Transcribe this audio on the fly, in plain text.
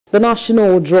The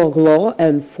National Drug Law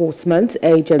Enforcement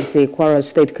Agency, Kwara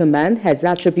State Command, has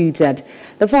attributed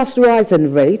the fast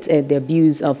rising rate in the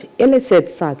abuse of illicit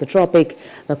psychotropic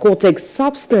narcotics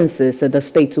substances in the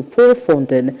state to poor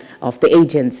funding of the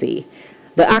agency.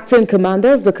 The acting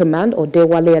commander of the command,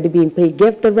 Odewale Adibimpe,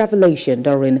 gave the revelation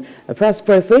during a press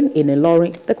briefing in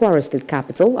Ilorin, the Kwara State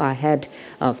capital, ahead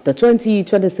of the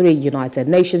 2023 United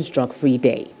Nations Drug-Free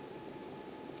Day.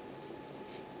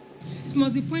 It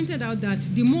must be pointed out that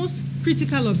the most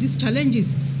critical of these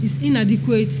challenges is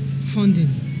inadequate funding,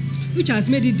 which has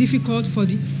made it difficult for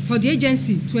the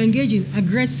agency to engage in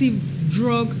aggressive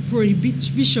drug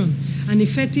prohibition and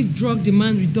effective drug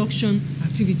demand reduction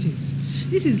activities.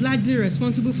 This is largely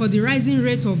responsible for the rising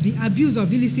rate of the abuse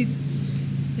of illicit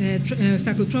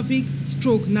psychotropic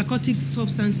narcotic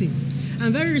substances,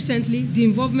 and very recently the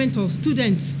involvement of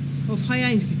students of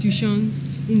higher institutions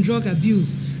in drug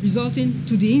abuse, resulting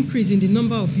to the increase in the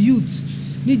number of youths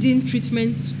needing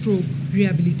treatment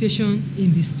rehabilitation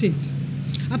in the state.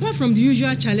 Apart from the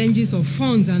usual challenges of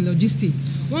funds and logistics,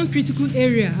 one critical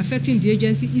area affecting the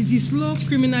agency is the slow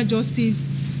criminal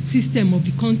justice system of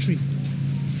the country.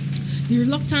 The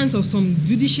reluctance of some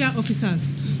judicial officers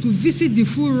to visit the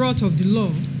full route of the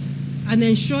law and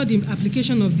ensure the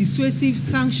application of dissuasive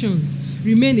sanctions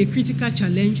remain a critical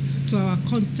challenge to our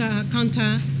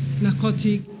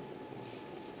counter-narcotic.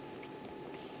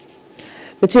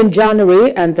 Between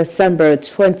January and December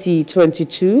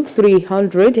 2022,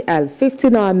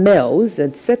 359 males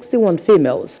and 61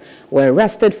 females were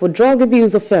arrested for drug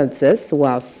abuse offenses,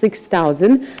 while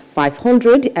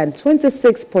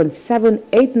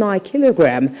 6,526.789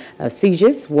 kilograms of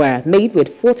seizures were made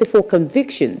with 44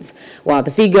 convictions, while the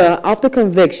figure of the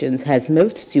convictions has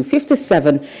moved to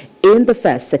 57 in the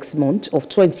first 6 months of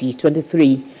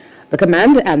 2023. The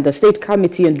command and the State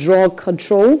Committee on Drug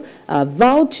Control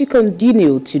vowed to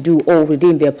continue to do all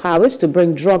within their powers to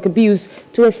bring drug abuse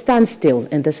to a standstill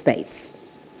in the state.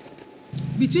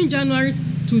 Between January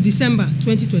to December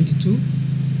 2022,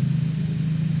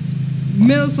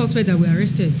 male suspects that were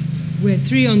arrested were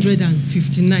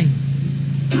 359.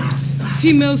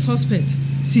 Female suspects,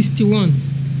 61.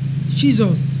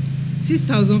 Seizures,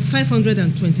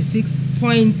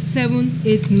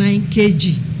 6,526.789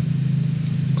 kg.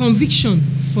 Conviction,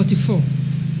 44.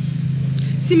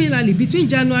 Similarly, between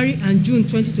January and June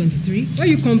 2023, when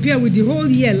you compare with the whole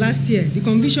year last year, the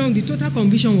total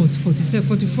conviction was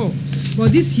 44.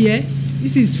 But this year,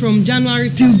 this is from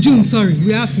January till June,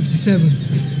 we have 57.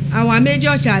 Our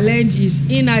major challenge is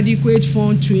inadequate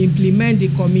funds to implement the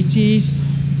committee's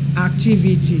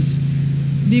activities.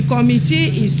 The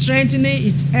committee is strengthening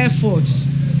its efforts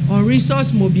on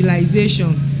resource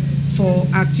mobilization for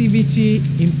activity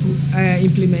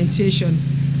implementation.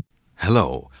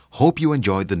 Hello, hope you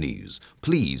enjoyed the news.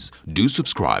 Please do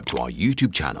subscribe to our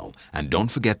YouTube channel and don't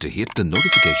forget to hit the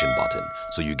notification button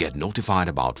so you get notified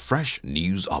about fresh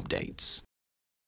news updates.